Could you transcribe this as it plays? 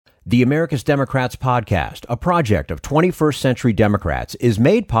The America's Democrats podcast, a project of 21st Century Democrats, is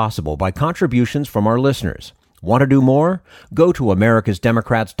made possible by contributions from our listeners. Want to do more? Go to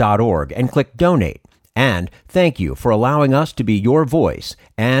americasdemocrats.org and click Donate. And thank you for allowing us to be your voice.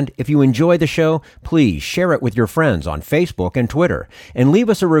 And if you enjoy the show, please share it with your friends on Facebook and Twitter, and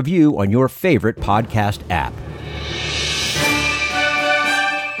leave us a review on your favorite podcast app.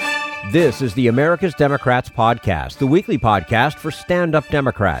 This is the America's Democrats podcast, the weekly podcast for stand-up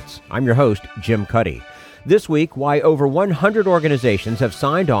Democrats. I'm your host, Jim Cuddy. This week, why over 100 organizations have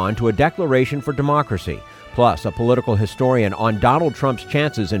signed on to a declaration for democracy, plus a political historian on Donald Trump's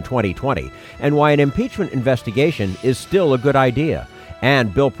chances in 2020, and why an impeachment investigation is still a good idea,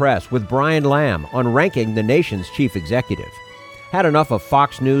 and Bill Press with Brian Lamb on ranking the nation's chief executive. Had enough of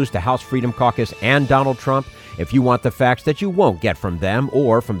Fox News, the House Freedom Caucus, and Donald Trump? If you want the facts that you won't get from them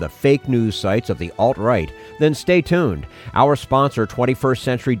or from the fake news sites of the alt-right, then stay tuned. Our sponsor, 21st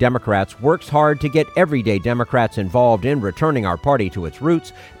Century Democrats, works hard to get everyday Democrats involved in returning our party to its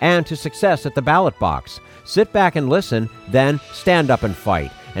roots and to success at the ballot box. Sit back and listen, then stand up and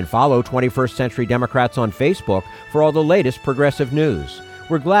fight. And follow 21st Century Democrats on Facebook for all the latest progressive news.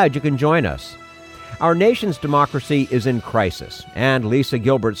 We're glad you can join us. Our nation's democracy is in crisis, and Lisa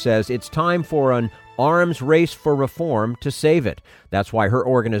Gilbert says it's time for an arms race for reform to save it. That's why her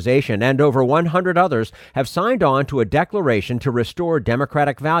organization and over 100 others have signed on to a declaration to restore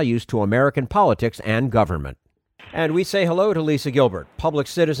democratic values to American politics and government. And we say hello to Lisa Gilbert, Public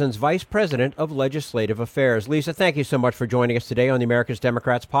Citizen's Vice President of Legislative Affairs. Lisa, thank you so much for joining us today on the America's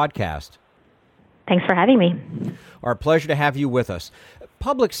Democrats podcast. Thanks for having me. Our pleasure to have you with us.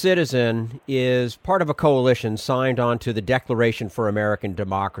 Public Citizen is part of a coalition signed on to the Declaration for American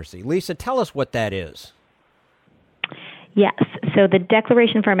Democracy. Lisa, tell us what that is. Yes. So the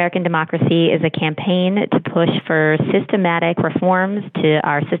Declaration for American Democracy is a campaign to push for systematic reforms to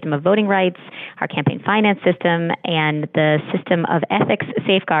our system of voting rights, our campaign finance system, and the system of ethics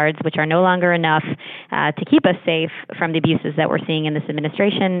safeguards, which are no longer enough to keep us safe from the abuses that we're seeing in this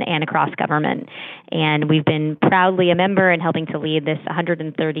administration and across government. And we've been proudly a member and helping to lead this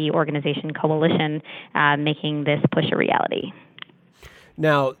 130 organization coalition, making this push a reality.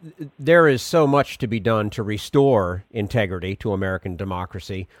 Now, there is so much to be done to restore integrity to American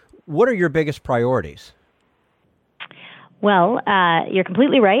democracy. What are your biggest priorities? Well, you're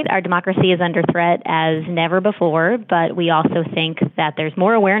completely right. Our democracy is under threat as never before, but we also think that there's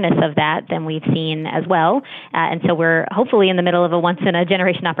more awareness of that than we've seen as well. And so we're hopefully in the middle of a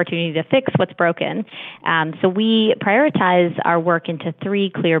once-in-a-generation opportunity to fix what's broken. So we prioritize our work into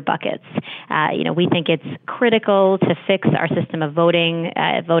three clear buckets. We think it's critical to fix our system of voting.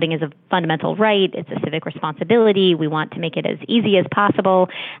 Voting is a fundamental right. It's a civic responsibility. We want to make it as easy as possible.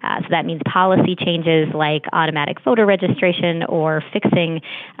 So that means policy changes like automatic voter registration, or fixing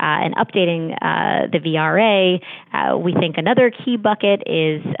and updating the VRA. We think another key bucket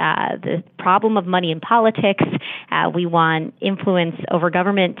is the problem of money in politics. We want influence over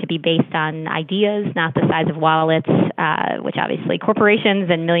government to be based on ideas, not the size of wallets, which obviously corporations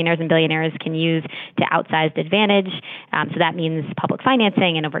and millionaires and billionaires can use to outsized advantage. So that means public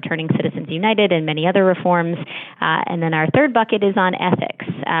financing and overturning Citizens United and many other reforms. And then our third bucket is on ethics.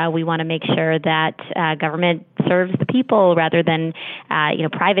 We want to make sure that government serves the people rather than,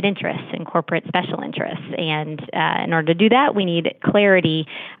 private interests and corporate special interests. And in order to do that, we need clarity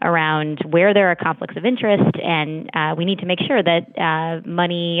around where there are conflicts of interest, and we need to make sure that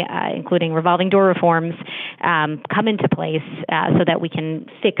money, including revolving door reforms, come into place so that we can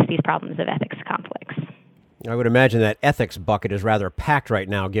fix these problems of ethics conflicts. I would imagine that ethics bucket is rather packed right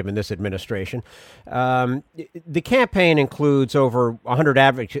now, given this administration. The campaign includes over 100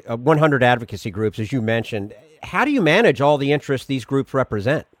 advocacy groups, as you mentioned. How do you manage all the interests these groups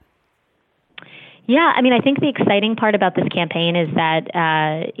represent? Yeah, I think the exciting part about this campaign is that,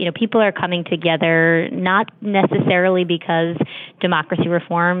 people are coming together not necessarily because democracy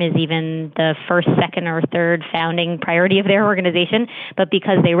reform is even the first, second, or third founding priority of their organization, but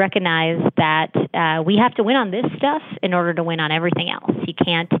because they recognize that we have to win on this stuff in order to win on everything else. You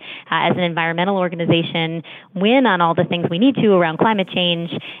can't, as an environmental organization, win on all the things we need to around climate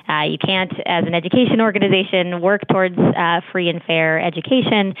change. You can't, as an education organization, work towards free and fair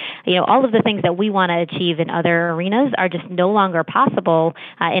education. All of the things that we want to achieve in other arenas are just no longer possible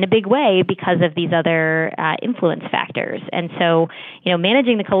in a big way because of these other influence factors. And so,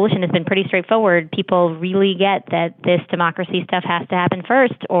 managing the coalition has been pretty straightforward. People really get that this democracy stuff has to happen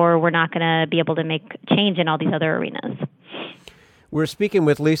first, or we're not going to be able to make change in all these other arenas. We're speaking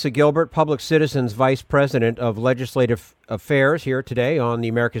with Lisa Gilbert, Public Citizen's Vice President of Legislative Affairs, here today on the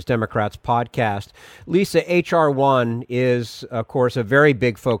America's Democrats podcast. Lisa, H.R. 1 is, of course, a very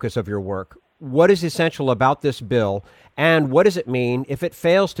big focus of your work. What is essential about this bill, and what does it mean if it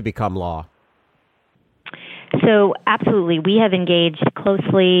fails to become law? So absolutely, we have engaged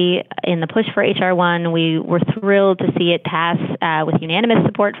closely in the push for H.R. 1. We were thrilled to see it pass with unanimous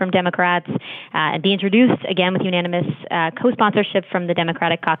support from Democrats and be introduced again with unanimous co-sponsorship from the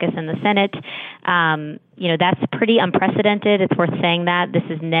Democratic caucus in the Senate. That's pretty unprecedented. It's worth saying that. This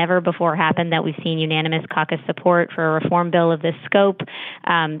has never before happened that we've seen unanimous caucus support for a reform bill of this scope.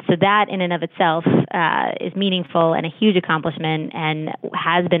 So that in and of itself is meaningful and a huge accomplishment and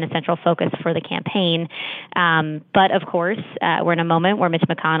has been a central focus for the campaign. But of course, we're in a moment where Mitch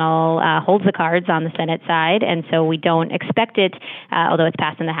McConnell holds the cards on the Senate side, and so we don't expect it, although it's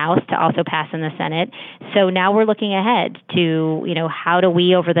passed in the House, to also pass in the Senate. So now we're looking ahead to, how do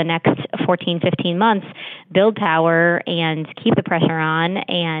we over the next 14, 15 months build power and keep the pressure on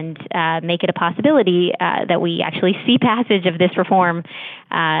and make it a possibility that we actually see passage of this reform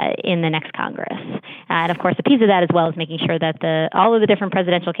in the next Congress. And of course, a piece of that as well is making sure that all of the different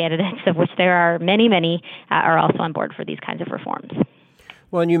presidential candidates, of which there are many, many, are also on board for these kinds of reforms.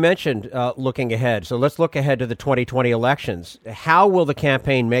 Well, and you mentioned looking ahead. So let's look ahead to the 2020 elections. How will the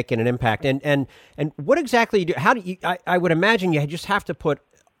campaign make an impact? And what exactly do you, I would imagine you just have to put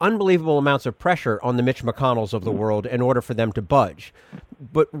unbelievable amounts of pressure on the Mitch McConnells of the world in order for them to budge.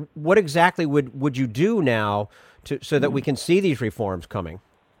 But what exactly would you do now so that we can see these reforms coming?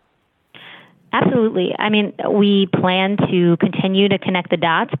 Absolutely. I mean, we plan to continue to connect the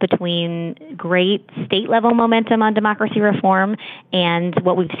dots between great state-level momentum on democracy reform and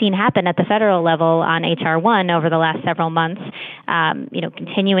what we've seen happen at the federal level on H.R. 1 over the last several months,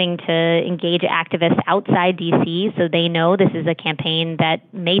 continuing to engage activists outside D.C. so they know this is a campaign that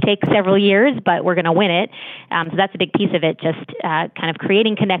may take several years, but we're going to win it. So that's a big piece of it, just kind of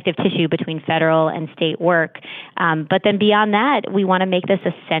creating connective tissue between federal and state work. But then beyond that, we want to make this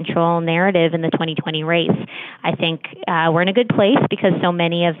a central narrative in the 2020 race. I think we're in a good place because so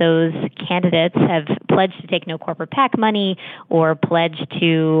many of those candidates have pledged to take no corporate PAC money or pledged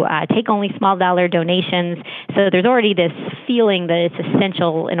to take only small dollar donations. So there's already this feeling that it's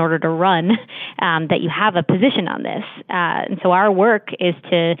essential in order to run that you have a position on this. And so our work is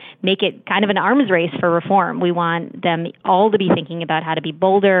to make it kind of an arms race for reform. We want them all to be thinking about how to be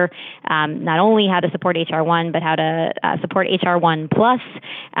bolder, not only how to support H.R. 1, but how to support H.R. 1 plus.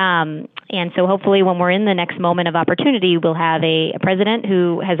 And so hopefully when we're in the next moment of opportunity, we'll have a president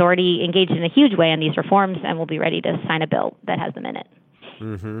who has already engaged in a huge way on these reforms and will be ready to sign a bill that has them in it.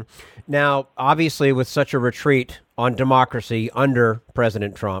 Mm-hmm. Now, obviously, with such a retreat on democracy under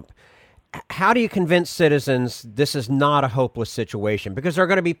President Trump, how do you convince citizens this is not a hopeless situation? Because there are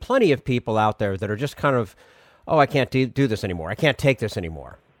going to be plenty of people out there that are just kind of, I can't do this anymore. I can't take this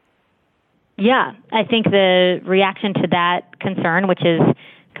anymore. Yeah, I think the reaction to that concern, which is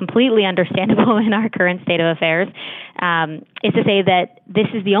completely understandable in our current state of affairs, is to say that this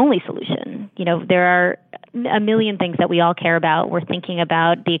is the only solution. There are a million things that we all care about. We're thinking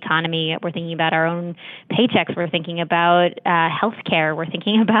about the economy. We're thinking about our own paychecks. We're thinking about health care. We're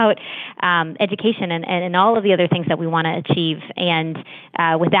thinking about education and all of the other things that we want to achieve. And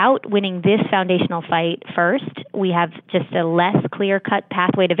without winning this foundational fight first, we have just a less clear-cut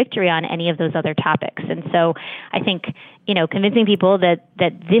pathway to victory on any of those other topics. And so I think, convincing people that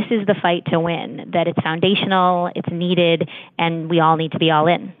this is the fight to win, that it's foundational, it's needed, and we all need to be all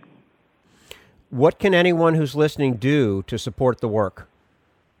in. What can anyone who's listening do to support the work?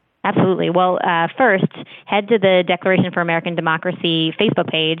 Absolutely. Well, first, head to the Declaration for American Democracy Facebook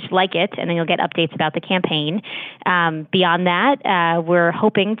page, like it, and then you'll get updates about the campaign. Beyond that, we're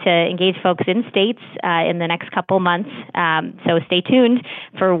hoping to engage folks in states in the next couple months. So stay tuned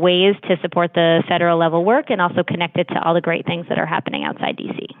for ways to support the federal level work and also connect it to all the great things that are happening outside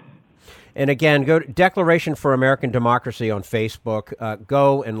D.C. And again, go to Declaration for American Democracy on Facebook.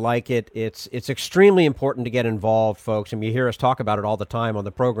 Go and like it. It's extremely important to get involved, folks. And you hear us talk about it all the time on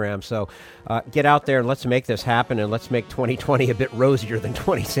the program. So get out there and let's make this happen, and let's make 2020 a bit rosier than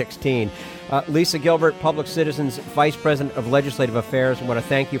 2016. Lisa Gilbert, Public Citizen's Vice President of Legislative Affairs, I want to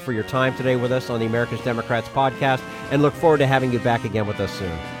thank you for your time today with us on the America's Democrats podcast, and look forward to having you back again with us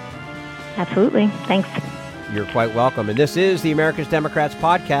soon. Absolutely. Thanks. You're quite welcome. And this is the America's Democrats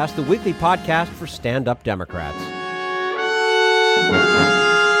podcast, the weekly podcast for stand-up Democrats.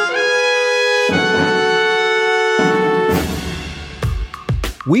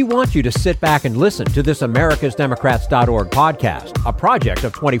 We want you to sit back and listen to this americasdemocrats.org podcast, a project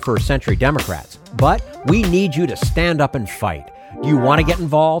of 21st Century Democrats. But we need you to stand up and fight. Do you want to get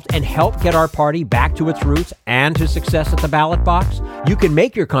involved and help get our party back to its roots and to success at the ballot box? You can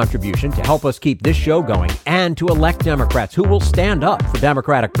make your contribution to help us keep this show going and to elect Democrats who will stand up for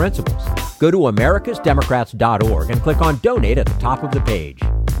democratic principles. Go to americasdemocrats.org and click on Donate at the top of the page.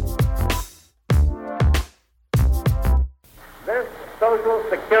 This Social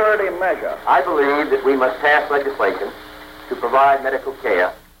Security measure, I believe that we must pass legislation to provide medical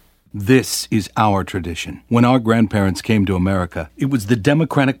care. This is our tradition. When our grandparents came to America, it was the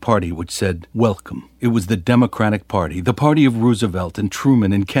Democratic Party which said, welcome. It was the Democratic Party, the party of Roosevelt and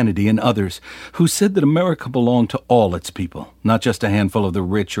Truman and Kennedy and others, who said that America belonged to all its people, not just a handful of the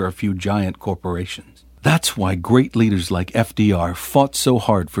rich or a few giant corporations. That's why great leaders like FDR fought so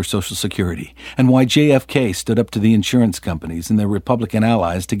hard for Social Security, and why JFK stood up to the insurance companies and their Republican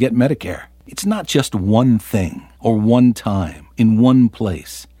allies to get Medicare. It's not just one thing, or one time, in one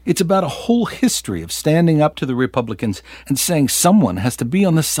place. It's about a whole history of standing up to the Republicans and saying someone has to be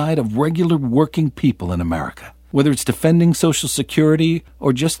on the side of regular working people in America, whether it's defending Social Security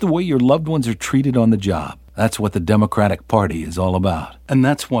or just the way your loved ones are treated on the job. That's what the Democratic Party is all about. And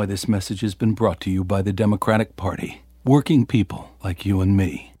that's why this message has been brought to you by the Democratic Party. Working people like you and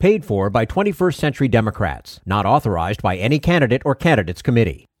me. Paid for by 21st Century Democrats. Not authorized by any candidate or candidates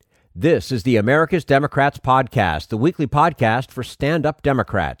committee. This is the America's Democrats podcast, the weekly podcast for stand-up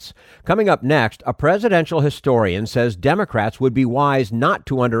Democrats. Coming up next, a presidential historian says Democrats would be wise not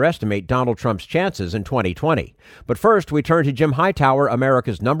to underestimate Donald Trump's chances in 2020. But first, we turn to Jim Hightower,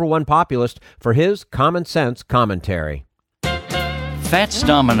 America's #1 populist, for his common sense commentary. Fats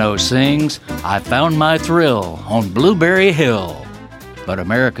Domino sings, "I Found My Thrill" on Blueberry Hill. But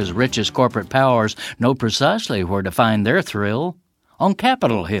America's richest corporate powers know precisely where to find their thrill. On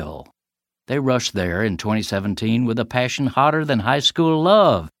Capitol Hill. They rushed there in 2017 with a passion hotter than high school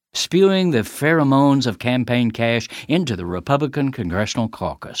love, spewing the pheromones of campaign cash into the Republican Congressional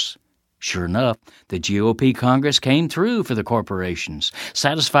Caucus. Sure enough, the GOP Congress came through for the corporations,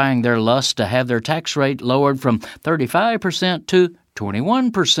 satisfying their lust to have their tax rate lowered from 35% to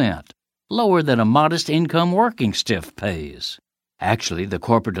 21%, lower than a modest income working stiff pays. Actually, the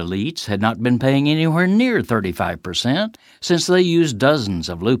corporate elites had not been paying anywhere near 35% since they used dozens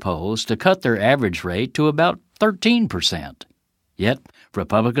of loopholes to cut their average rate to about 13%. Yet,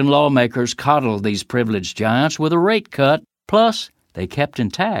 Republican lawmakers coddled these privileged giants with a rate cut, plus they kept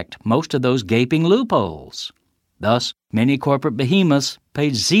intact most of those gaping loopholes. Thus, many corporate behemoths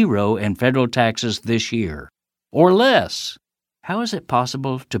paid zero in federal taxes this year, or less. How is it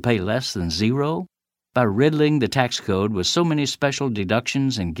possible to pay less than zero? By riddling the tax code with so many special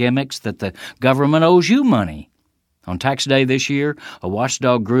deductions and gimmicks that the government owes you money. On tax day this year, a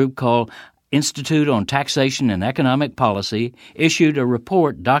watchdog group called Institute on Taxation and Economic Policy issued a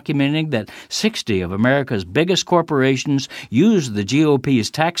report documenting that 60 of America's biggest corporations used the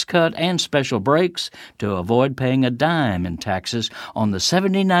GOP's tax cut and special breaks to avoid paying a dime in taxes on the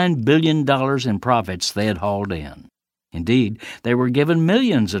 $79 billion in profits they had hauled in. Indeed, they were given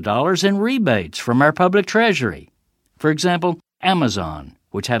millions of dollars in rebates from our public treasury. For example, Amazon,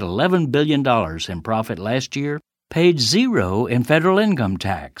 which had $11 billion in profit last year, paid zero in federal income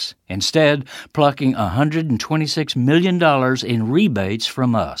tax, instead plucking $126 million in rebates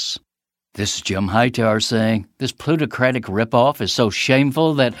from us. This is Jim Hightower saying this plutocratic ripoff is so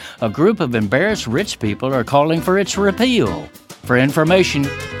shameful that a group of embarrassed rich people are calling for its repeal. For information,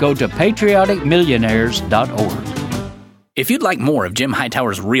 go to patrioticmillionaires.org. If you'd like more of Jim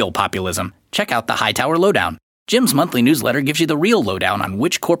Hightower's real populism, check out the Hightower Lowdown. Jim's monthly newsletter gives you the real lowdown on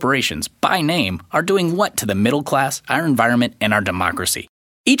which corporations, by name, are doing what to the middle class, our environment, and our democracy.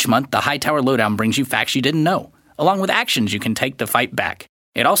 Each month, the Hightower Lowdown brings you facts you didn't know, along with actions you can take to fight back.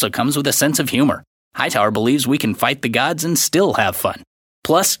 It also comes with a sense of humor. Hightower believes we can fight the gods and still have fun.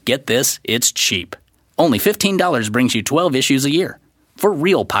 Plus, get this, it's cheap. Only $15 brings you 12 issues a year. For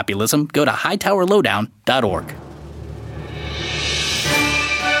real populism, go to hightowerlowdown.org.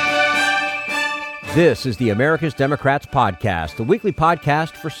 This is the America's Democrats podcast, the weekly podcast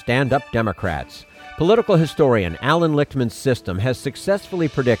for stand-up Democrats. Political historian Allan Lichtman's system has successfully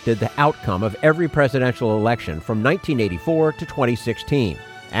predicted the outcome of every presidential election from 1984 to 2016.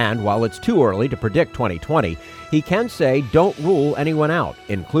 And while it's too early to predict 2020, he can say don't rule anyone out,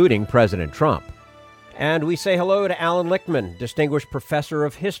 including President Trump. And we say hello to Allan Lichtman, Distinguished Professor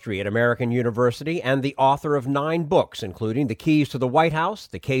of History at American University and the author of 9 books, including The Keys to the White House,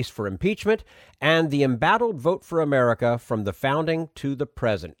 The Case for Impeachment, and The Embattled Vote for America from the Founding to the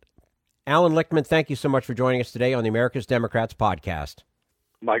Present. Allan Lichtman, thank you so much for joining us today on the America's Democrats podcast.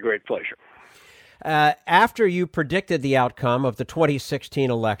 My great pleasure. After you predicted the outcome of the 2016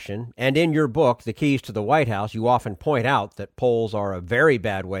 election, and in your book, The Keys to the White House, you often point out that polls are a very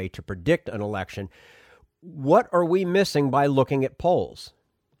bad way to predict an election. What are we missing by looking at polls?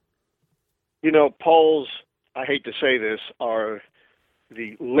 You know, polls, I hate to say this, are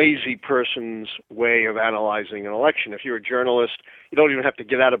the lazy person's way of analyzing an election. If you're a journalist, you don't even have to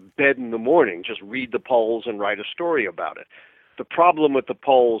get out of bed in the morning. Just read the polls and write a story about it. The problem with the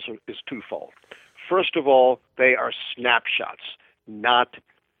polls is twofold. First of all, they are snapshots, not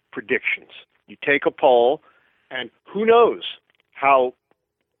predictions. You take a poll, and who knows how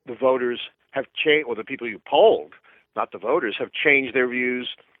the voters have changed, or the people you polled, not the voters, have changed their views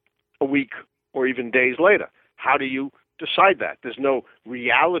a week or even days later. How do you decide that? There's no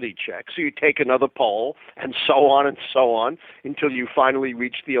reality check. So you take another poll and so on until you finally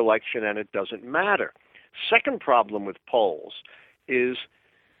reach the election and it doesn't matter. Second problem with polls is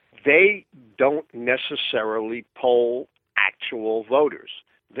they don't necessarily poll actual voters.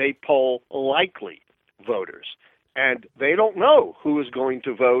 They poll likely voters. And they don't know who is going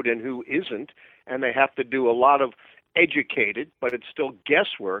to vote and who isn't, and they have to do a lot of educated, but it's still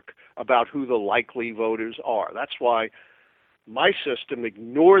guesswork about who the likely voters are. That's why my system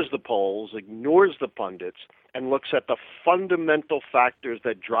ignores the polls, ignores the pundits, and looks at the fundamental factors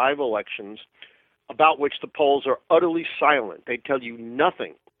that drive elections about which the polls are utterly silent. They tell you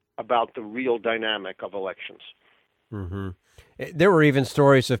nothing about the real dynamic of elections. Mm-hmm. There were even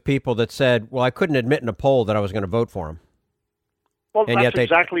stories of people that said, well, I couldn't admit in a poll that I was going to vote for him. Well, and that's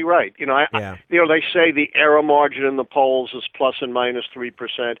exactly right. You know, they say the error margin in the polls is plus and minus 3%,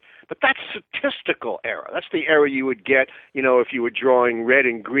 but that's statistical error. That's the error you would get, you know, if you were drawing red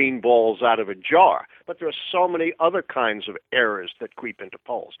and green balls out of a jar. But there are so many other kinds of errors that creep into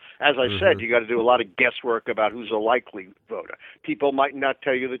polls. As I said, you got to do a lot of guesswork about who's a likely voter. People might not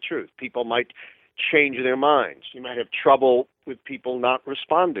tell you the truth. People might change their minds. You might have trouble with people not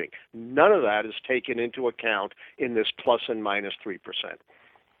responding. None of that is taken into account in this plus and minus 3%.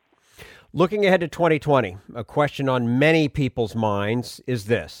 Looking ahead to 2020, a question on many people's minds is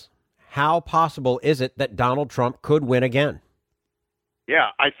this: how possible is it that Donald Trump could win again? Yeah,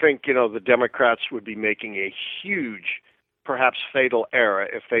 I think, you know, the Democrats would be making a huge, perhaps fatal error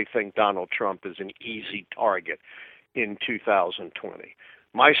if they think Donald Trump is an easy target in 2020.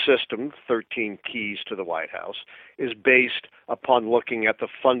 My system, 13 Keys to the White House, is based upon looking at the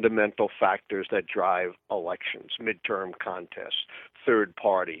fundamental factors that drive elections: midterm contests, third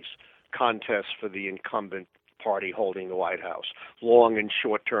parties, contests for the incumbent party holding the White House, long and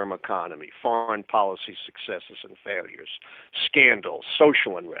short-term economy, foreign policy successes and failures, scandals,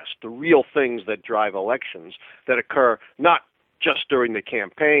 social unrest, the real things that drive elections that occur not just during the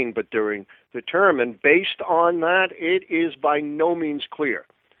campaign, but during the term. And based on that, it is by no means clear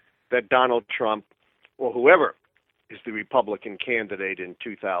that Donald Trump, or whoever is the Republican candidate in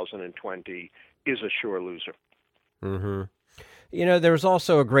 2020, is a sure loser. Mm-hmm. You know, there's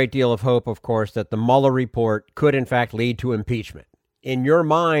also a great deal of hope, of course, that the Mueller report could, in fact, lead to impeachment. In your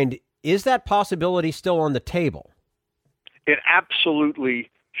mind, is that possibility still on the table? It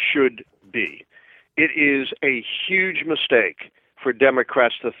absolutely should be. It is a huge mistake for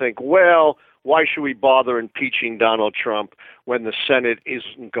Democrats to think, well, why should we bother impeaching Donald Trump when the Senate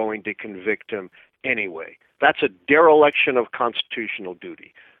isn't going to convict him anyway? That's a dereliction of constitutional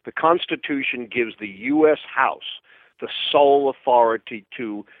duty. The Constitution gives the U.S. House the sole authority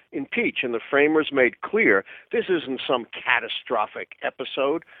to impeach, and the framers made clear this isn't some catastrophic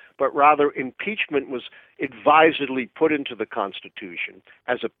episode, but rather impeachment was advisedly put into the Constitution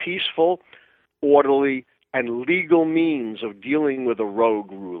as a peaceful, orderly, and legal means of dealing with a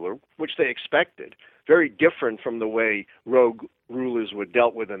rogue ruler, which they expected, very different from the way rogue rulers were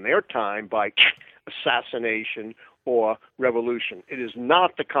dealt with in their time by assassination or revolution. It is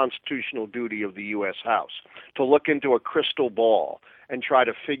not the constitutional duty of the U.S. House to look into a crystal ball and try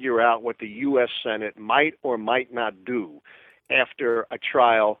to figure out what the U.S. Senate might or might not do after a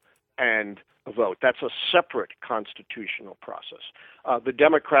trial and a vote. That's a separate constitutional process. The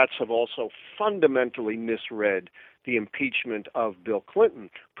Democrats have also fundamentally misread the impeachment of Bill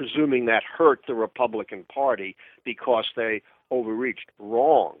Clinton, presuming that hurt the Republican Party because they overreached.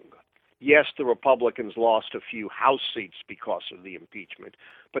 Wrong. Yes, the Republicans lost a few House seats because of the impeachment,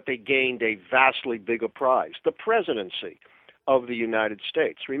 but they gained a vastly bigger prize, the presidency of the United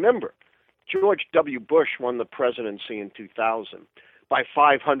States. Remember, George W. Bush won the presidency in 2000 by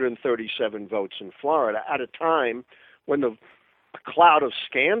 537 votes in Florida at a time when a cloud of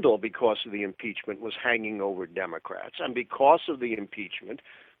scandal because of the impeachment was hanging over Democrats. And because of the impeachment,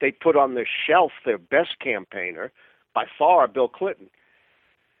 they put on the shelf their best campaigner, by far, Bill Clinton.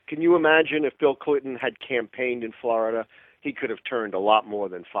 Can you imagine if Bill Clinton had campaigned in Florida? He could have turned a lot more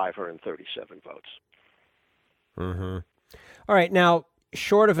than 537 votes. Mm-hmm. All right. Now,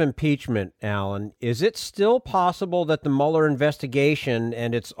 short of impeachment, Allan, is it still possible that the Mueller investigation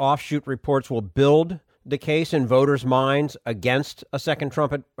and its offshoot reports will build the case in voters' minds against a second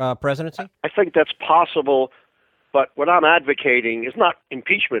Trump presidency? I think that's possible, but what I'm advocating is not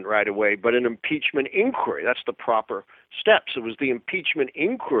impeachment right away, but an impeachment inquiry. That's the proper steps. It was the impeachment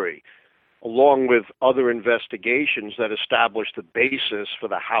inquiry, along with other investigations, that established the basis for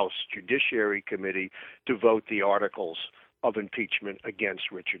the House Judiciary Committee to vote the articles of impeachment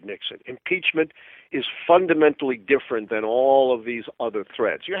against Richard Nixon. Impeachment is fundamentally different than all of these other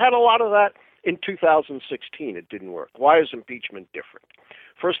threads. You had a lot of that in 2016. It didn't work. Why is impeachment different?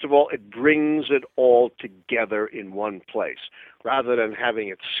 First of all, it brings it all together in one place, rather than having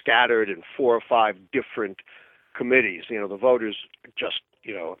it scattered in 4 or 5 different committees. The voters just,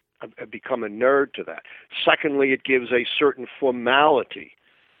 have become inured to that. Secondly, it gives a certain formality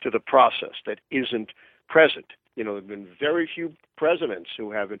to the process that isn't present. There have been very few presidents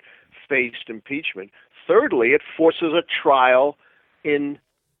who haven't faced impeachment. Thirdly, it forces a trial in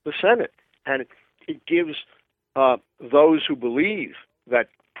the Senate. And it gives those who believe that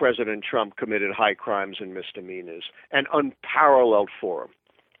President Trump committed high crimes and misdemeanors an unparalleled forum.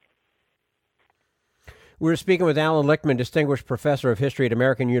 We're speaking with Allan Lichtman, Distinguished Professor of History at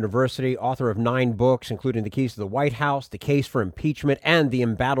American University, author of 9 books, including The Keys to the White House, The Case for Impeachment, and The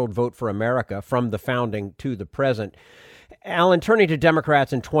Embattled Vote for America, From the Founding to the Present. Allan, turning to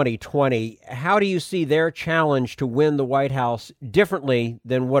Democrats in 2020, how do you see their challenge to win the White House differently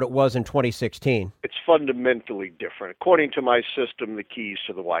than what it was in 2016? It's fundamentally different. According to my system, the keys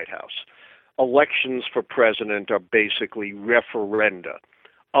to the White House. Elections for president are basically referenda,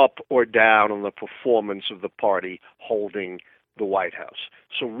 up or down on the performance of the party holding the White House.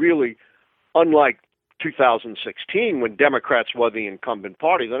 So really, unlike 2016, when Democrats were the incumbent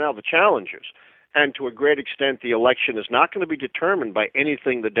party, they're now the challengers. And to a great extent, the election is not going to be determined by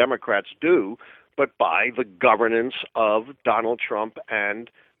anything the Democrats do, but by the governance of Donald Trump and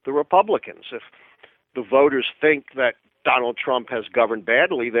the Republicans. If the voters think that Donald Trump has governed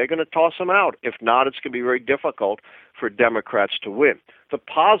badly, they're going to toss him out. If not, it's going to be very difficult for Democrats to win. The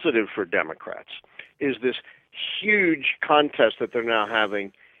positive for Democrats is this huge contest that they're now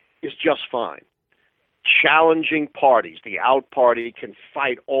having is just fine. Challenging parties, the out party, can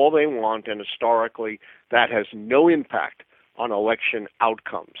fight all they want, and historically that has no impact on election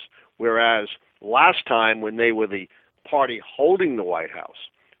outcomes. Whereas last time, when they were the party holding the White House,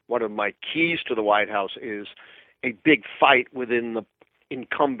 one of my keys to the White House is a big fight within the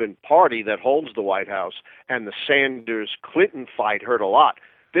incumbent party that holds the White House, and the Sanders-Clinton fight hurt a lot.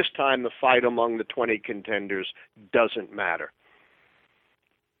 This time, the fight among the 20 contenders doesn't matter.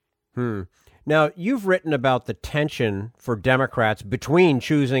 Now, you've written about the tension for Democrats between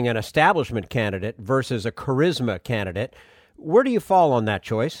choosing an establishment candidate versus a charisma candidate. Where do you fall on that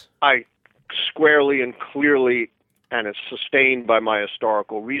choice? I squarely and clearly, and it's sustained by my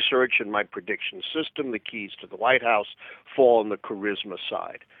historical research and my prediction system, the keys to the White House fall on the charisma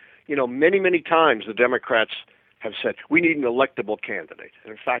side. Many, many times the Democrats have said, we need an electable candidate.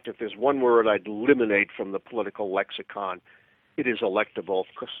 And in fact, if there's one word I'd eliminate from the political lexicon, it is electable,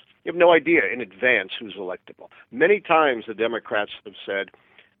 because you have no idea in advance who's electable. Many times the Democrats have said,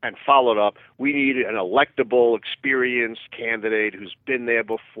 and followed up, we need an electable, experienced candidate who's been there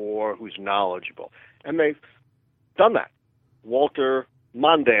before, who's knowledgeable. And they've done that. Walter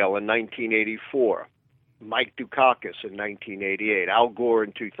Mondale in 1984, Mike Dukakis in 1988, Al Gore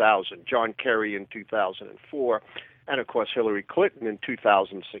in 2000, John Kerry in 2004, and of course Hillary Clinton in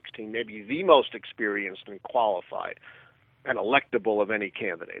 2016, maybe the most experienced and qualified and electable of any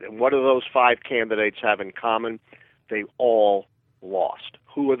candidate. And what do those 5 candidates have in common? They all lost.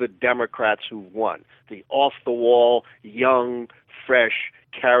 Who are the Democrats who won? The off-the-wall, young, fresh,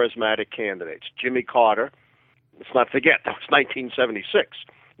 charismatic candidates. Jimmy Carter, let's not forget, that was 1976.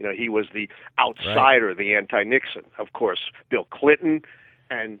 He was the outsider, right, the anti-Nixon. Of course, Bill Clinton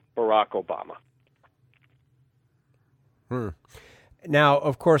and Barack Obama. Now,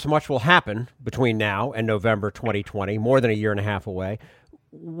 of course, much will happen between now and November 2020, more than a year and a half away.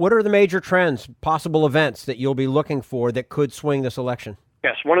 What are the major trends, possible events that you'll be looking for that could swing this election?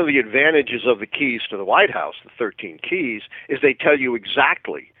 Yes, one of the advantages of the keys to the White House, the 13 keys, is they tell you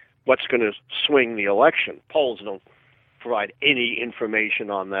exactly what's going to swing the election. Polls don't provide any information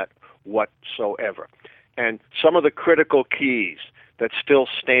on that whatsoever. And some of the critical keys that still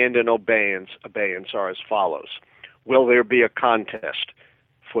stand in abeyance are as follows. Will there be a contest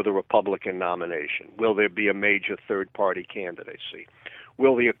for the Republican nomination? Will there be a major third-party candidacy?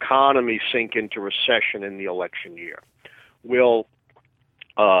 Will the economy sink into recession in the election year? Will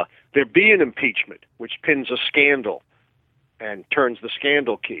there be an impeachment which pins a scandal and turns the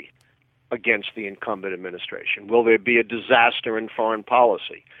scandal key against the incumbent administration? Will there be a disaster in foreign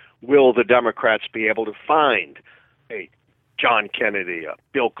policy? Will the Democrats be able to find a John Kennedy, a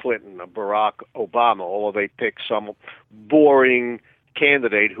Bill Clinton, a Barack Obama, or they pick some boring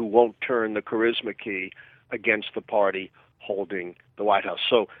candidate who won't turn the charisma key against the party holding the White House?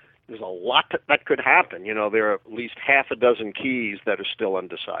 So there's a lot that could happen. You know, there are at least half a dozen keys that are still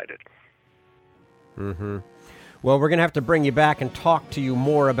undecided. Mm-hmm. Well, we're going to have to bring you back and talk to you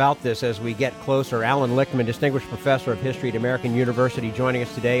more about this as we get closer. Allan Lichtman, Distinguished Professor of History at American University, joining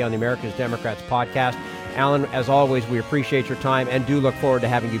us today on the America's Democrats podcast. Allan, as always, we appreciate your time and do look forward to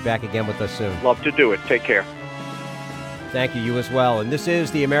having you back again with us soon. Love to do it. Take care. Thank you as well. And this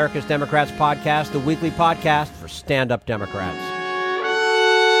is the America's Democrats podcast, the weekly podcast for stand-up Democrats.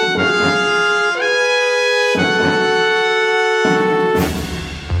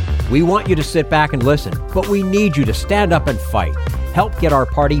 We want you to sit back and listen, but we need you to stand up and fight. Help get our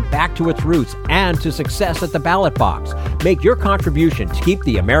party back to its roots and to success at the ballot box. Make your contribution to keep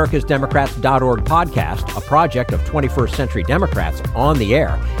the americasdemocrats.org podcast, a project of 21st Century Democrats, on the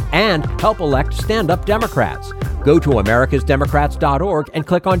air, and help elect stand-up Democrats. Go to americasdemocrats.org and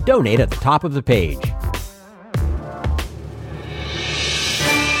click on Donate at the top of the page.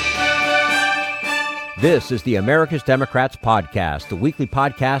 This is the America's Democrats podcast, the weekly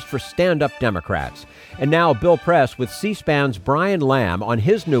podcast for stand-up Democrats. And now Bill Press with C-SPAN's Brian Lamb on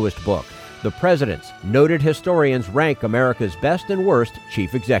his newest book, The Presidents. Noted historians rank America's best and worst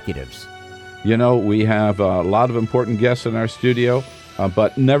chief executives. You know, we have a lot of important guests in our studio,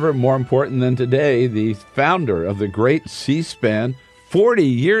 but never more important than today, the founder of the great C-SPAN 40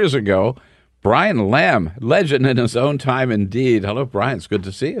 years ago, Brian Lamb, legend in his own time indeed. Hello, Brian. It's good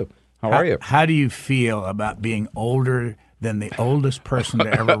to see you. How are you? How do you feel about being older than the oldest person to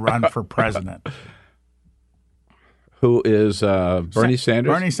ever run for president? Who is Bernie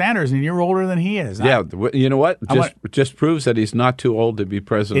Sanders? Bernie Sanders, and you're older than he is. Yeah, you know what? Just proves that he's not too old to be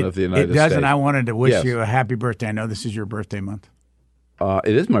president of the United States. It does, and I wanted to wish you a happy birthday. I know this is your birthday month.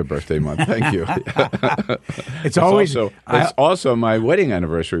 It is my birthday month. Thank you. It's also my wedding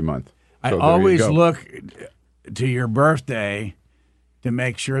anniversary month. So I always look to your birthday to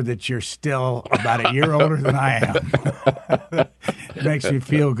make sure that you're still about a year older than I am. It makes me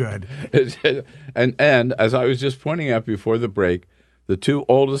feel good. And as I was just pointing out before the break, the two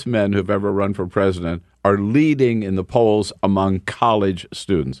oldest men who've ever run for president are leading in the polls among college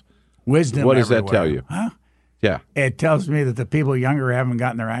students. Wisdom. What does everywhere. That tell you? Huh? Yeah. It tells me that the people younger haven't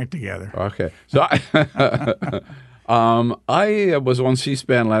gotten their act together. Okay. So I was on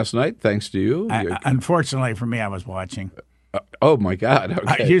C-SPAN last night, thanks to you. Unfortunately for me, I was watching. Oh, my God.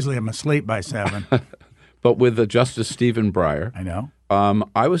 Okay. I usually am asleep by 7. But with Justice Stephen Breyer. I know.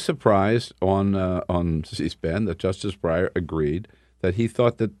 I was surprised on C-SPAN that Justice Breyer agreed that he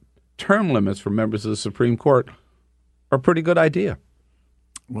thought that term limits for members of the Supreme Court are a pretty good idea.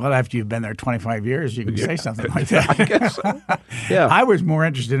 Well, after you've been there 25 years, you can say something like that. I guess so. Yeah. I was more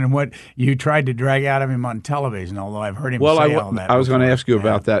interested in what you tried to drag out of him on television, although I've heard him say all that. I was going to ask you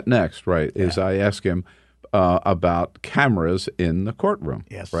about that next, right? Yeah. I asked him about cameras in the courtroom,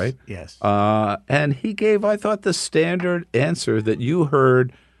 yes, right? Yes. And he gave, I thought, the standard answer that you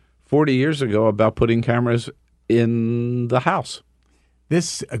heard 40 years ago about putting cameras in the House.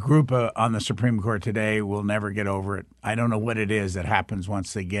 This group on the Supreme Court today will never get over it. I don't know what it is that happens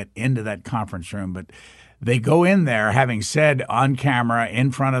once they get into that conference room, but they go in there having said on camera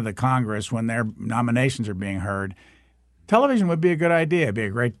in front of the Congress when their nominations are being heard, television would be a good idea. It'd be a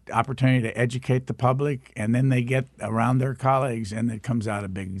great opportunity to educate the public, and then they get around their colleagues, and it comes out a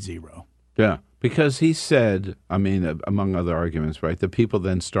big zero. Yeah, because he said, I mean, among other arguments, right, that people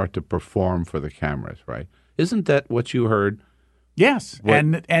then start to perform for the cameras, right? Isn't that what you heard? Yes,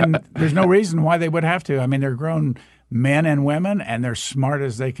 and there's no reason why they would have to. I mean, they're grown men and women, and they're smart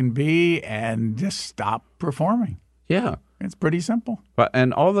as they can be, and just stop performing. Yeah. It's pretty simple.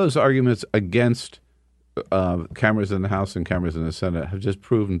 And all those arguments against cameras in the House and cameras in the Senate have just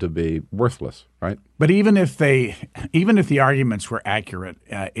proven to be worthless, right? But even if the arguments were accurate,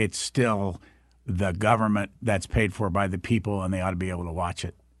 it's still the government that's paid for by the people, and they ought to be able to watch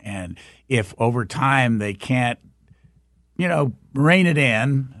it. And if over time they can't, rein it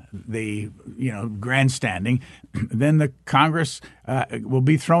in, the grandstanding, then the Congress will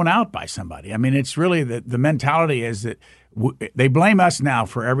be thrown out by somebody. I mean, it's really the mentality is that they blame us now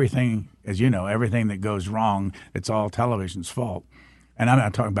for everything, as you know, everything that goes wrong. It's all television's fault. And I'm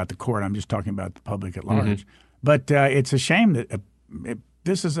not talking about the court. I'm just talking about the public at large. Mm-hmm. But it's a shame that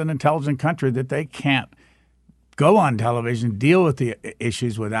this is an intelligent country that they can't go on television, deal with the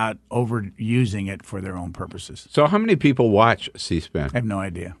issues without overusing it for their own purposes. So how many people watch C-SPAN? I have no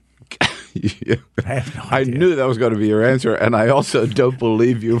idea. Yeah. I have no I idea. knew that was going to be your answer, and I also don't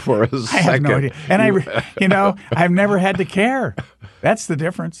believe you for a second. I have no idea. And I've never had to care. That's the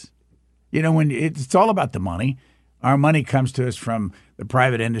difference. When it's all about the money. Our money comes to us from the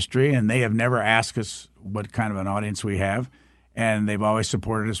private industry, and they have never asked us what kind of an audience we have, and they've always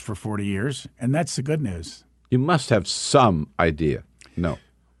supported us for 40 years, and that's the good news. You must have some idea. No.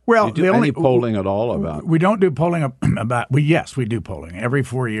 Well, do you do any polling at all about? We don't do polling about. Yes, we do polling every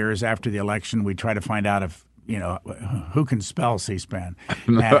 4 years after the election. We try to find out if who can spell C-SPAN,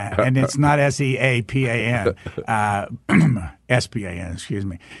 and it's not SEAPAN, SPAN. Excuse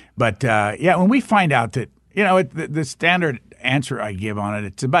me. But when we find out that the standard answer I give on it,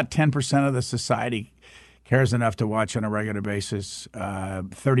 it's about 10% of the society cares enough to watch on a regular basis.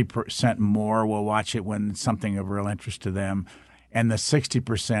 30% more will watch it when it's something of real interest to them. And the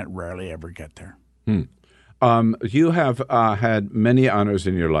 60% rarely ever get there. You have had many honors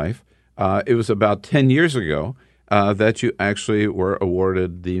in your life. It was about 10 years ago that you actually were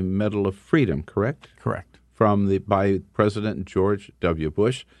awarded the Medal of Freedom, correct? Correct. By President George W.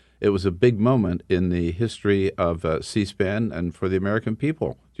 Bush. It was a big moment in the history of C-SPAN and for the American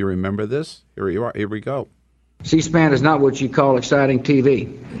people. Do you remember this? Here you are. Here we go. C-SPAN is not what you call exciting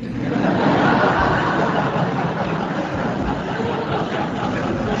TV.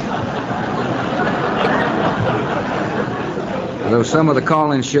 Though some of the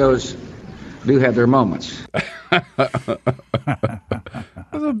call-in shows do have their moments. That's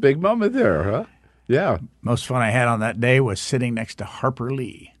a big moment there, huh? Yeah. Most fun I had on that day was sitting next to Harper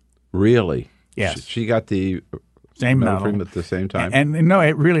Lee. Really? Yes. She got the same medal at the same time. And no,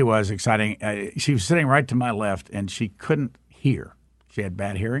 it really was exciting. She was sitting right to my left, and she couldn't hear. She had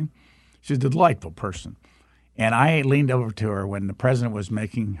bad hearing. She's a delightful person. And I leaned over to her when the president was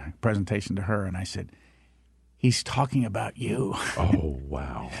making a presentation to her, and I said, "He's talking about you." Oh,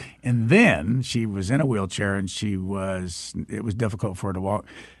 wow. And then she was in a wheelchair, and it was difficult for her to walk.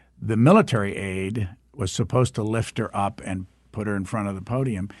 The military aide was supposed to lift her up and put her in front of the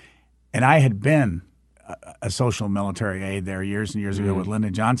podium. And I had been a social military aide there years and years ago with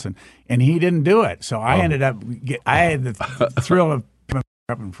Lyndon Johnson, and he didn't do it. So I ended up I had the thrill of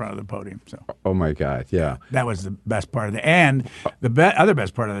up in front of the podium. So. Oh, my God, yeah. That was the best part of the day. And the other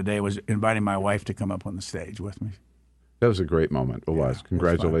best part of the day was inviting my wife to come up on the stage with me. That was a great moment. It was.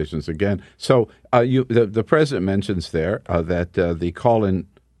 Congratulations again. So the president mentions there that the call-in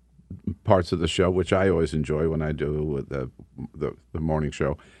parts of the show, which I always enjoy when I do with the morning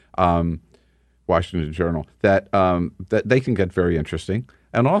show, Washington Journal, that they can get very interesting.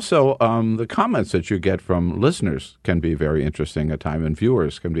 And also the comments that you get from listeners can be very interesting at times, and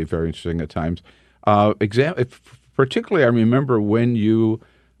viewers can be very interesting at times. Particularly, I remember when you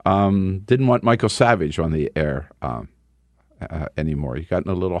didn't want Michael Savage on the air anymore. You got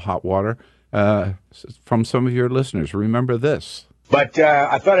in a little hot water from some of your listeners. Remember this. But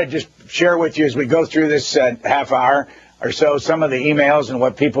I thought I'd just share with you as we go through this half hour or so some of the emails and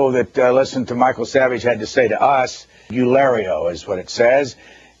what people that listened to Michael Savage had to say to us. Eulario is what it says.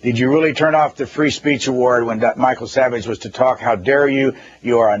 Did you really turn off the free speech award when Michael Savage was to talk? How dare you?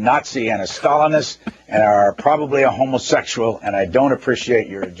 You are a Nazi and a Stalinist and are probably a homosexual, and I don't appreciate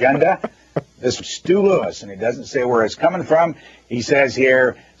your agenda. This is Stu Lewis, and he doesn't say where it's coming from. He says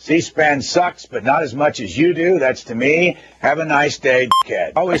here, C-SPAN sucks, but not as much as you do. That's to me. Have a nice day,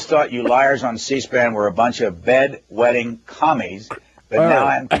 dickhead. I always thought you liars on C-SPAN were a bunch of bed-wetting commies, but now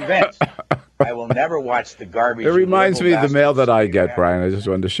I'm convinced. I will never watch the garbage. It reminds me of the mail that I get, Brian. I just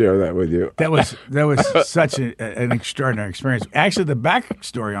wanted to share that with you. That was such an extraordinary experience. Actually, the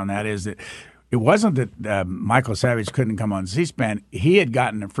backstory on that is that it wasn't that Michael Savage couldn't come on C-SPAN. He had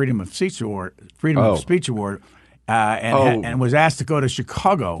gotten a Freedom of Speech Award, and was asked to go to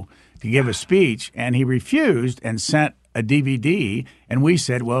Chicago to give a speech, and he refused and sent a DVD. And we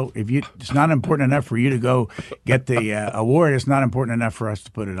said, well, if it's not important enough for you to go get the award, it's not important enough for us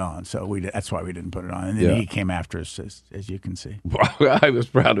to put it on. So that's why we didn't put it on. And then he came after us, as you can see. Well, I was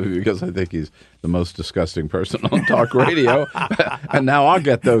proud of you because I think he's the most disgusting person on talk radio. And now I'll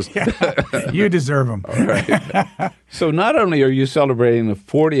get those. You deserve them. All right. So not only are you celebrating the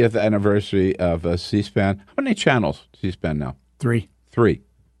 40th anniversary of C-SPAN, how many channels C-SPAN now? 3.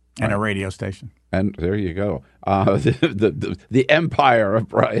 And a radio station. And there you go. The empire of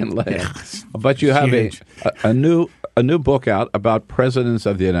Brian Lane. But you have a new book out about presidents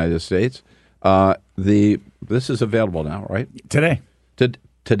of the United States. This is available now, right? Today.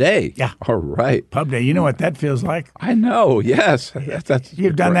 today. Yeah. All right. Pub day. You know what that feels like? I know. Yes.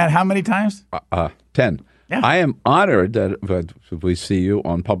 You've done that how many times? 10. Yeah. I am honored that we see you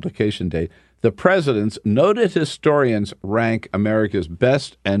on publication day. The president's noted historians rank America's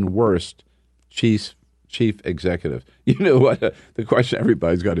best and worst chief executive. You know what? The question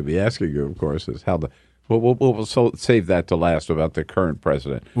everybody's got to be asking you, of course, is how the. We'll save that to last about the current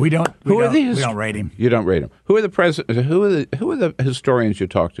president. We don't rate him. You don't rate him. Who are the president? Who are the historians you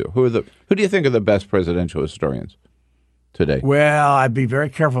talk to? Who do you think are the best presidential historians today? Well, I'd be very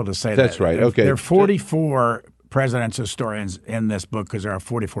careful to say that. That's right. Okay. There are 44 presidential historians in this book because there are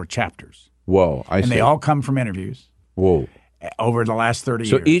 44 chapters. Whoa! And they all come from interviews. Whoa! Over the last 30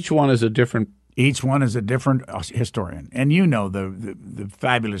 years. So each one is a different. Each one is a different historian. And you know the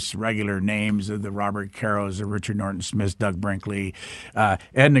fabulous regular names of the Robert Caros, the Richard Norton Smiths, Doug Brinkley.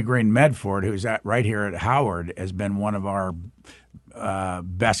 Edna Green Medford, who's right here at Howard, has been one of our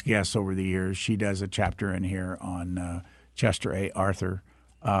best guests over the years. She does a chapter in here on Chester A. Arthur.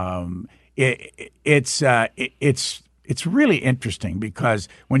 It's really interesting because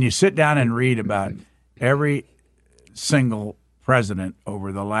when you sit down and read about every single president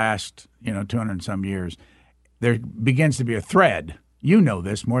over the last 200 and some years, there begins to be a thread. You know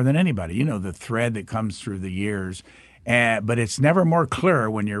this more than anybody. You know the thread that comes through the years, but it's never more clear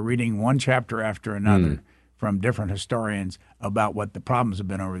when you're reading one chapter after another from different historians about what the problems have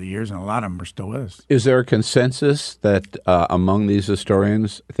been over the years, and a lot of them are still with us. Is there a consensus that among these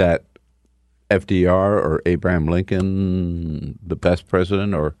historians that FDR or Abraham Lincoln the best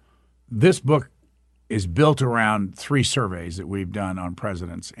president? Or this book is built around 3 surveys that we've done on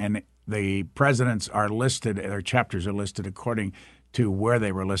presidents, and the presidents are listed, their chapters are listed according to where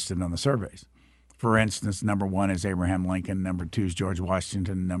they were listed on the surveys. For instance, number 1 is Abraham Lincoln, number 2 is George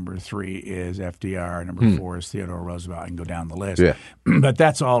Washington, number 3 is FDR, number 4 is Theodore Roosevelt. I can go down the list. Yeah. But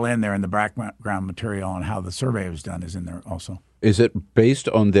that's all in there, and the background material on how the survey was done is in there also. Is it based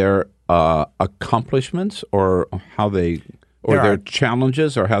on their accomplishments or how they... Or their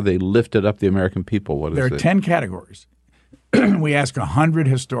challenges, or how they lifted up the American people? What is it? There are 10 categories. We ask 100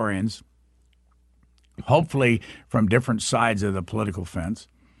 historians, hopefully from different sides of the political fence,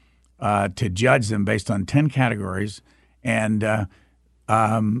 to judge them based on 10 categories. And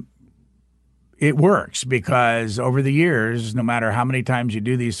it works because over the years, no matter how many times you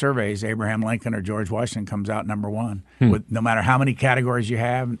do these surveys, Abraham Lincoln or George Washington comes out number 1. With no matter how many categories you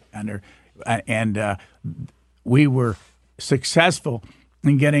have. And we were successful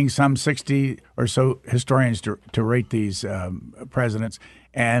in getting some 60 or so historians to rate these presidents.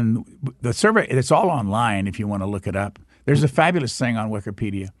 And the survey, it's all online if you want to look it up. There's a fabulous thing on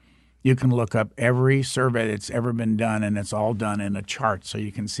Wikipedia. You can look up every survey that's ever been done, and it's all done in a chart so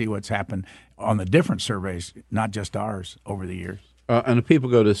you can see what's happened on the different surveys, not just ours, over the years. And if people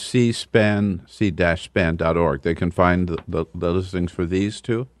go to c-span.org, they can find the listings for these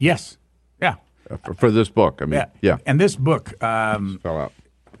too? Yes. Yeah. For this book, I mean, yeah. And this book, fell out.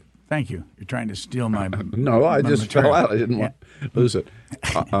 Thank you. You're trying to steal my. No, I just material. fell out. I didn't want to lose it.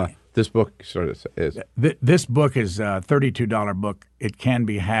 This book sort of is. This book is a $32 book. It can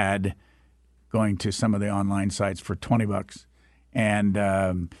be had going to some of the online sites for $20, and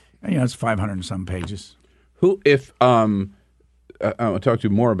it's 500 and some pages. I'll talk to you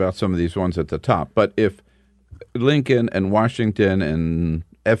more about some of these ones at the top. But if Lincoln and Washington and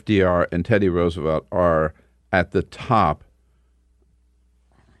FDR and Teddy Roosevelt are at the top,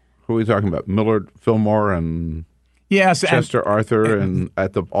 who are we talking about? Millard Fillmore and Chester Arthur, and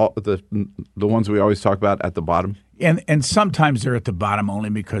at the ones we always talk about at the bottom. And sometimes they're at the bottom only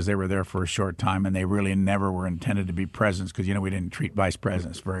because they were there for a short time and they really never were intended to be presidents because we didn't treat vice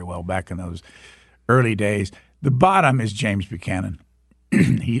presidents very well back in those early days. The bottom is James Buchanan.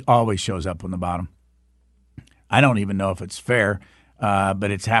 He always shows up on the bottom. I don't even know if it's fair. But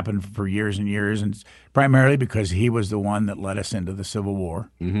it's happened for years and years, and it's primarily because he was the one that led us into the Civil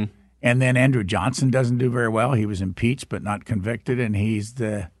War. Mm-hmm. And then Andrew Johnson doesn't do very well. He was impeached but not convicted, and he's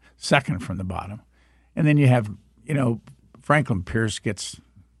the second from the bottom. And then you have, Franklin Pierce gets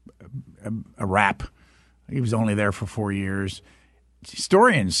a rap. He was only there for 4 years.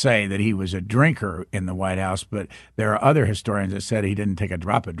 Historians say that he was a drinker in the White House, but there are other historians that said he didn't take a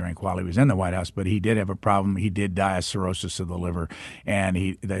drop of drink while he was in the White House, but he did have a problem. He did die of cirrhosis of the liver,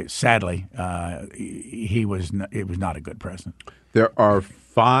 and sadly, it was not a good president. There are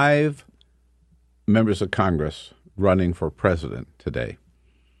 5 members of Congress running for president today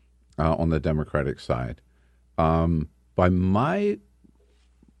on the Democratic side. I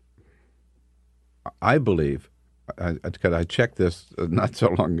believe, because I checked this not so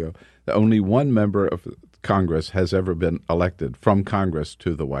long ago, that only one member of Congress has ever been elected from Congress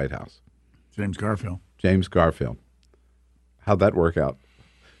to the White House? James Garfield. James Garfield. How'd that work out?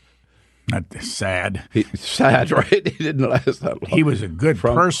 Not sad. Sad, right? He didn't last that long. He was a good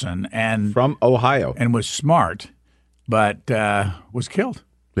person and from Ohio and was smart, but was killed.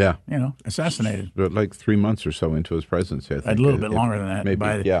 Yeah. Assassinated. Like 3 months or so into his presidency, I think. A little bit longer than that.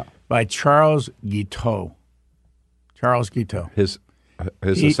 Maybe, by Charles Guiteau. Charles Guiteau. His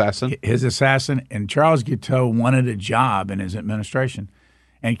assassin? His assassin. And Charles Guiteau wanted a job in his administration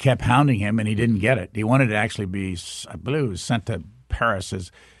and kept hounding him, and he didn't get it. He wanted to actually be, I believe, was sent to Paris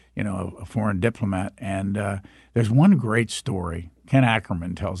as, a foreign diplomat. And there's one great story. Ken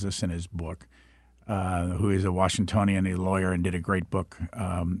Ackerman tells this in his book, who is a Washingtonian, a lawyer, and did a great book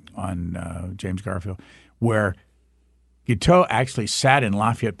on James Garfield, where Guiteau actually sat in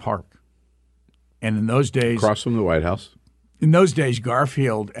Lafayette Park. And in those days... Across from the White House. In those days,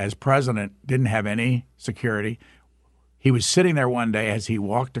 Garfield, as president, didn't have any security. He was sitting there one day as he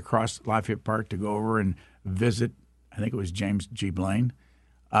walked across Lafayette Park to go over and visit, I think it was James G. Blaine.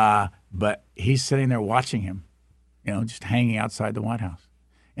 But he's sitting there watching him, just hanging outside the White House.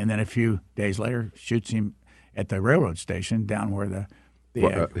 And then a few days later, shoots him at the railroad station down where the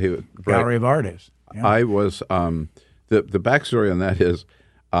Gallery of Art is. I was the backstory on that is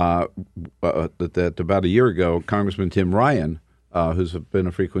that about a year ago, Congressman Tim Ryan, who's been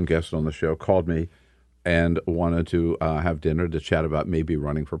a frequent guest on the show, called me and wanted to have dinner to chat about maybe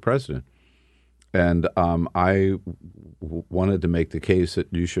running for president. And I wanted to make the case that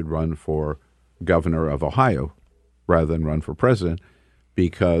you should run for governor of Ohio rather than run for president,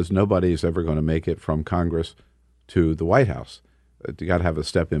 because nobody's ever going to make it from Congress to the White House. You got to have a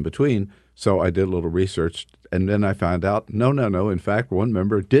step in between. So I did a little research, and then I found out, no. In fact, one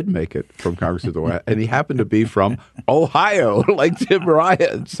member did make it from Congress to the White House, and he happened to be from Ohio, like Tim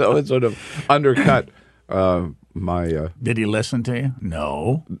Ryan. So it sort of undercut my... Did he listen to you?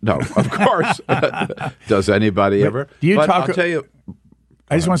 No, of course. Does anybody ever? Do you but talk? I'll tell you...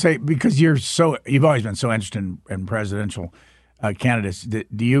 I just want to say, because you've always been so interested in presidential candidates.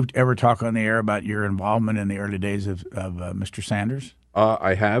 Do you ever talk on the air about your involvement in the early days of Mr. Sanders?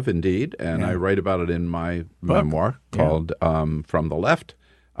 I have indeed, and I write about it in my memoir called From the Left.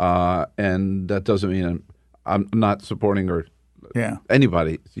 And that doesn't mean I'm not supporting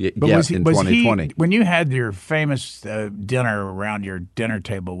anybody yet in 2020. When you had your famous dinner around your dinner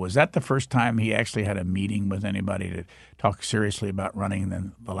table, was that the first time he actually had a meeting with anybody to talk seriously about running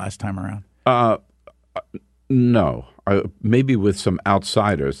than the last time around? No. Maybe with some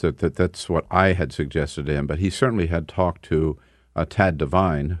outsiders. That's what I had suggested to him. But he certainly had talked to Tad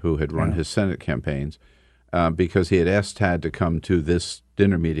Devine, who had run his Senate campaigns, because he had asked Tad to come to this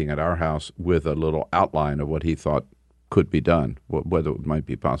dinner meeting at our house with a little outline of what he thought could be done, whether it might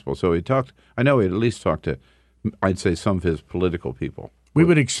be possible. So he talked. I know he had at least talked to, I'd say, some of his political people. We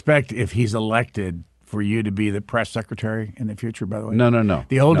would expect, if he's elected, for you to be the press secretary in the future, by the way? No.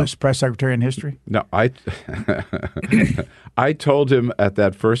 The oldest press secretary in history? No, I told him at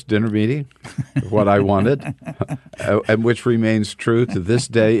that first dinner meeting what I wanted, and which remains true to this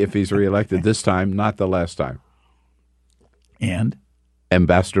day if he's reelected this time, not the last time. And?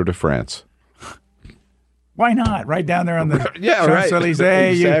 Ambassador to France. Why not? Right down there on the Champs-Elysees.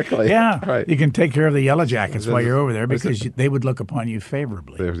 Exactly. Right. You can take care of the Yellow Jackets while you're over there because they would look upon you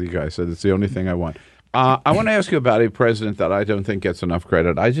favorably. There's the guy. So that's the only thing I want. I want to ask you about a president that I don't think gets enough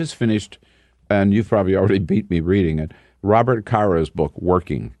credit. I just finished, and you've probably already beat me reading it, Robert Caro's book,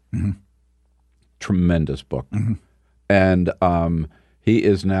 Working. Mm-hmm. Tremendous book. Mm-hmm. And he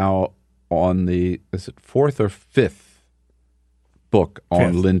is now on the, is it fourth or fifth book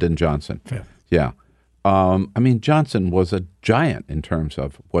on Lyndon Johnson? Fifth. Yeah. Johnson was a giant in terms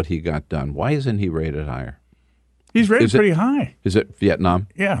of what he got done. Why isn't he rated higher? He's rated pretty high. Is it Vietnam?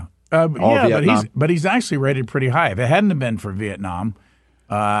 Yeah. Vietnam? But he's actually rated pretty high. If it hadn't have been for Vietnam,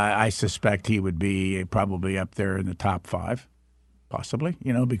 I suspect he would be probably up there in the top 5, possibly,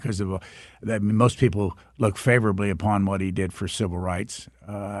 because of most people look favorably upon what he did for civil rights.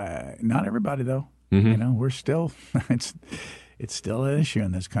 Not everybody, though. Mm-hmm. We're still it's still an issue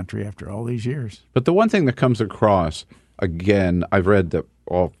in this country after all these years. But the one thing that comes across, again, I've read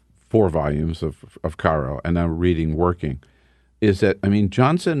all 4 volumes of Caro, and I'm reading Working, is that,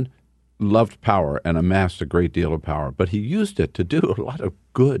 Johnson loved power and amassed a great deal of power, but he used it to do a lot of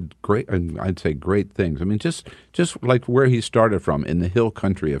great, and I'd say great things. Just like where he started from in the hill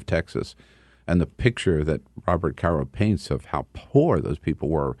country of Texas, and the picture that Robert Caro paints of how poor those people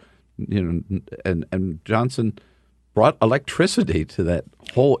were, and Johnson brought electricity to that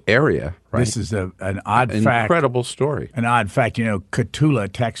whole area. Right? This is an odd fact. Incredible story. An odd fact.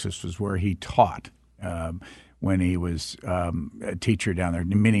 Cotulla, Texas, was where he taught. when he was a teacher down there,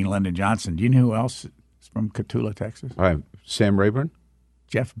 meeting Lyndon Johnson. Do you know who else is from Cotulla, Texas? Sam Rayburn?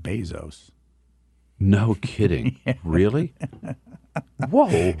 Jeff Bezos. No kidding. Yeah. Really? Whoa.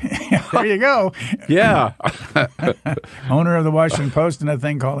 There you go. Yeah. Owner of the Washington Post and a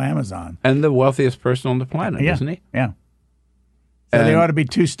thing called Amazon. And the wealthiest person on the planet, isn't he? Yeah. So there ought to be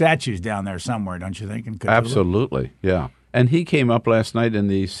 2 statues down there somewhere, don't you think? In Cotulla? Absolutely, yeah. And he came up last night in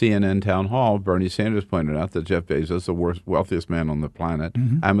the CNN town hall. Bernie Sanders pointed out that Jeff Bezos is the wealthiest man on the planet.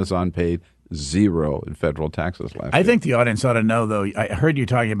 Mm-hmm. Amazon paid 0 in federal taxes last year. I think the audience ought to know, though, I heard you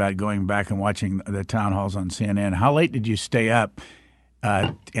talking about going back and watching the town halls on CNN. How late did you stay up,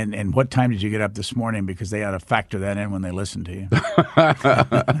 and what time did you get up this morning? Because they ought to factor that in when they listen to you.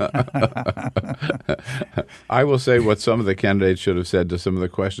 I will say what some of the candidates should have said to some of the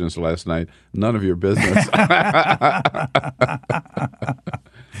questions last night. None of your business.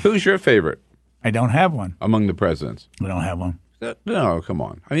 Who's your favorite? I don't have one. Among the presidents? I don't have one. No, come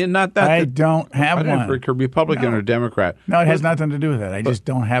on. I mean, not that. I don't have one. For Republican or Democrat. No, it has nothing to do with that. I just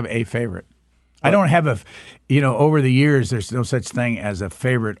don't have a favorite. I don't have over the years, there's no such thing as a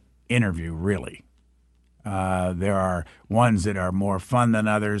favorite interview, really. There are ones that are more fun than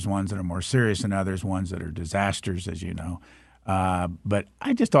others, ones that are more serious than others, ones that are disasters, as you know. But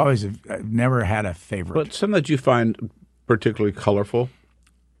I just I've never had a favorite. But some that you find particularly colorful?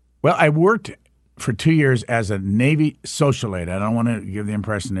 Well, I worked for 2 years as a Navy social aide. I don't want to give the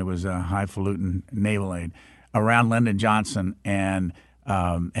impression it was a highfalutin naval aide around Lyndon Johnson, and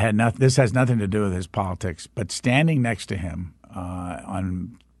this has nothing to do with his politics. But standing next to him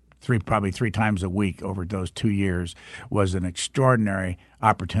on probably 3 times a week over those 2 years was an extraordinary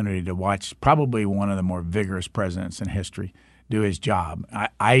opportunity to watch probably one of the more vigorous presidents in history do his job.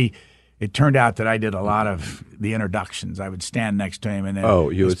 It turned out that I did a lot of the introductions. I would stand next to him, and then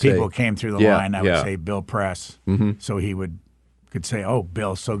as people came through the line, I would say, Bill Press. Mm-hmm. So he could say, "Oh,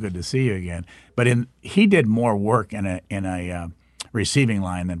 Bill, so good to see you again." But he did more work in a receiving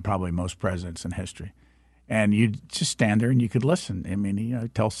line than probably most presidents in history. And you just stand there and you could listen. I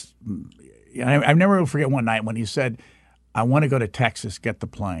mean, I never will forget one night when he said, "I want to go to Texas, get the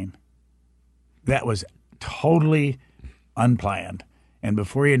plane." That was totally unplanned. And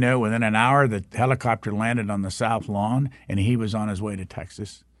before you know, within an hour, the helicopter landed on the South Lawn, and he was on his way to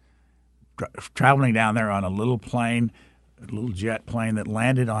Texas, traveling down there on a little plane, a little jet plane that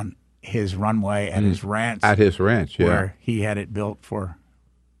landed on his runway at his ranch. At his ranch, yeah. Where he had it built for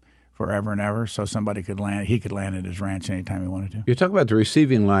forever and ever, so somebody could land. He could land at his ranch anytime he wanted to. You talk about the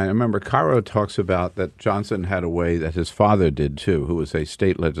receiving line. I remember Caro talks about that Johnson had a way that his father did too, who was a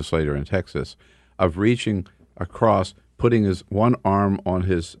state legislator in Texas, of reaching across, putting his one arm on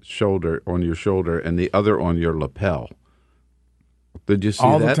his shoulder, on your shoulder, and the other on your lapel. Did you see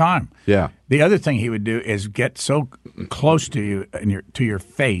all that? All the time? Yeah. The other thing he would do is get so close to you and to your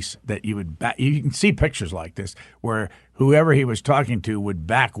face that you would back. You can see pictures like this where whoever he was talking to would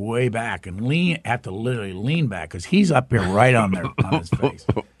back way back and have to literally lean back because he's up here right on his face,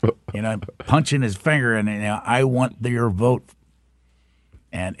 punching his finger and I want your vote.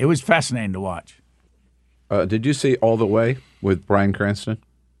 And it was fascinating to watch. Did you see All the Way with Bryan Cranston?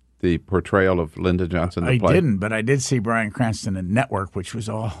 The portrayal of Lyndon Johnson? I didn't, but I did see Bryan Cranston in Network, which was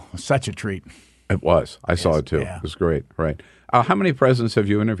such a treat. It was. I saw it too. Yeah. It was great. Right. How many presidents have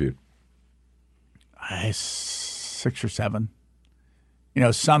you interviewed? 6 or 7.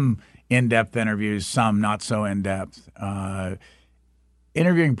 Some in-depth interviews, some not so in-depth.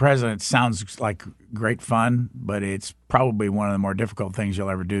 Interviewing presidents sounds like great fun, but it's probably one of the more difficult things you'll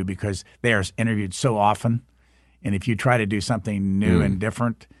ever do because they are interviewed so often. And if you try to do something new and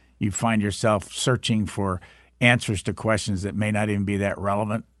different, you find yourself searching for answers to questions that may not even be that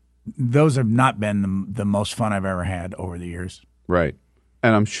relevant. Those have not been the most fun I've ever had over the years. Right.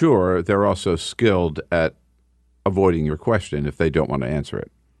 And I'm sure they're also skilled at avoiding your question if they don't want to answer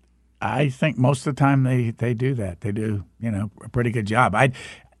it. I think most of the time they do that. They do, a pretty good job.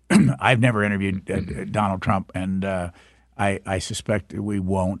 I've never interviewed Donald Trump, and I suspect we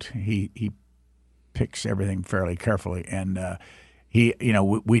won't. He picks everything fairly carefully, and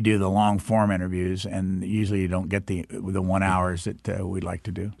we do the long form interviews, and usually you don't get the 1 hours that we'd like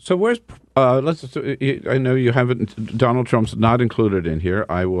to do. So where's I know you haven't. Donald Trump's not included in here.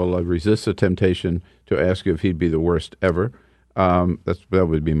 I will resist the temptation to ask you if he'd be the worst ever. That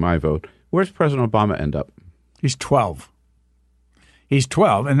would be my vote. Where's President Obama end up? He's 12. He's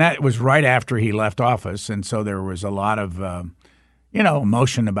 12, and that was right after he left office, and so there was a lot of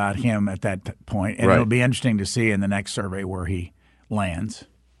emotion about him at that point, and It'll be interesting to see in the next survey where he lands.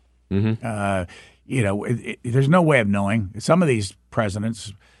 Mm-hmm. There's no way of knowing. Some of these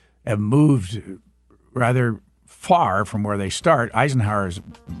presidents have moved rather far from where they start. Eisenhower is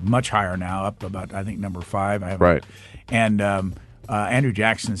much higher now, up about, I think, number 5. Right. And Andrew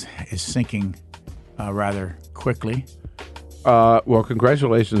Jackson is sinking rather quickly. Well,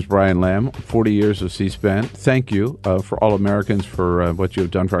 congratulations, Brian Lamb. 40 years of C-SPAN. Thank you for all Americans for what you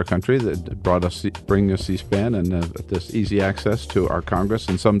have done for our country that bring us C-SPAN and this easy access to our Congress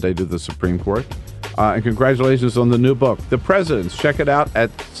and someday to the Supreme Court. And congratulations on the new book, The Presidents. Check it out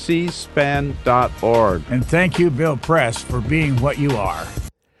at cspan.org. And thank you, Bill Press, for being what you are.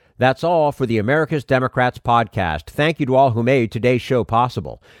 That's all for the America's Democrats podcast. Thank you to all who made today's show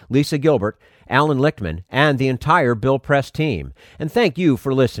possible. Lisa Gilbert, Allan Lichtman, and the entire Bill Press team. And thank you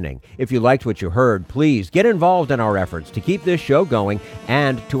for listening. If you liked what you heard, please get involved in our efforts to keep this show going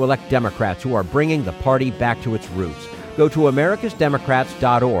and to elect Democrats who are bringing the party back to its roots. Go to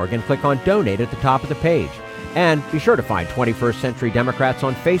americasdemocrats.org and click on Donate at the top of the page. And be sure to find 21st Century Democrats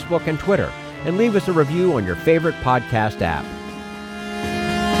on Facebook and Twitter. And leave us a review on your favorite podcast app.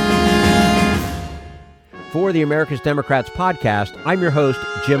 For the America's Democrats podcast, I'm your host,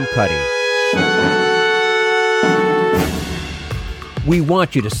 Jim Cuddy. We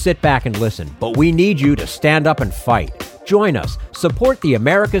want you to sit back and listen, but we need you to stand up and fight. Join us. Support the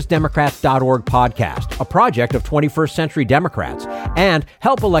americasdemocrats.org podcast, a project of 21st Century Democrats, and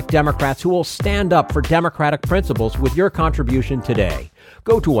help elect Democrats who will stand up for democratic principles with your contribution today.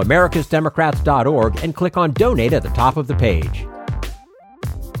 Go to americasdemocrats.org and click on Donate at the top of the page.